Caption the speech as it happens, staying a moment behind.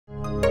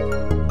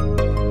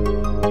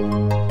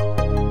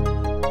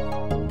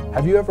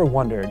Have you ever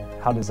wondered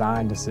how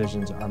design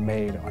decisions are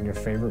made on your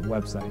favorite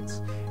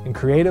websites? In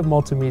creative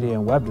multimedia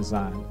and web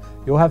design,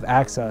 you'll have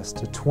access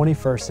to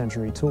 21st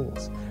century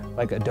tools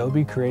like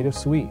Adobe Creative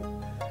Suite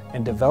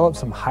and develop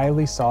some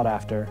highly sought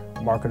after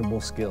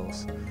marketable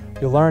skills.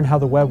 You'll learn how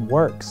the web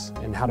works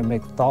and how to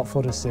make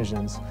thoughtful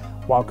decisions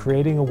while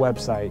creating a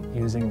website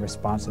using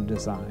responsive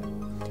design.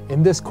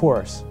 In this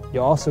course,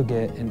 you'll also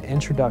get an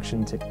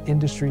introduction to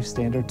industry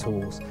standard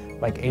tools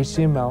like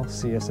HTML,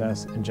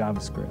 CSS, and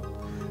JavaScript.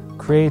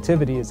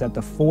 Creativity is at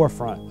the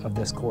forefront of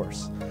this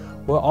course.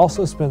 We'll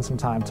also spend some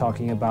time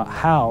talking about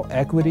how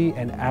equity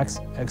and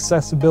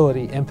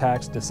accessibility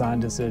impacts design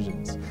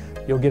decisions.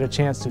 You'll get a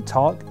chance to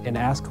talk and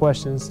ask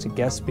questions to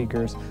guest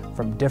speakers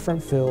from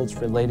different fields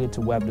related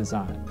to web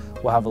design.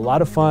 We'll have a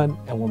lot of fun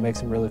and we'll make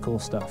some really cool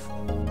stuff.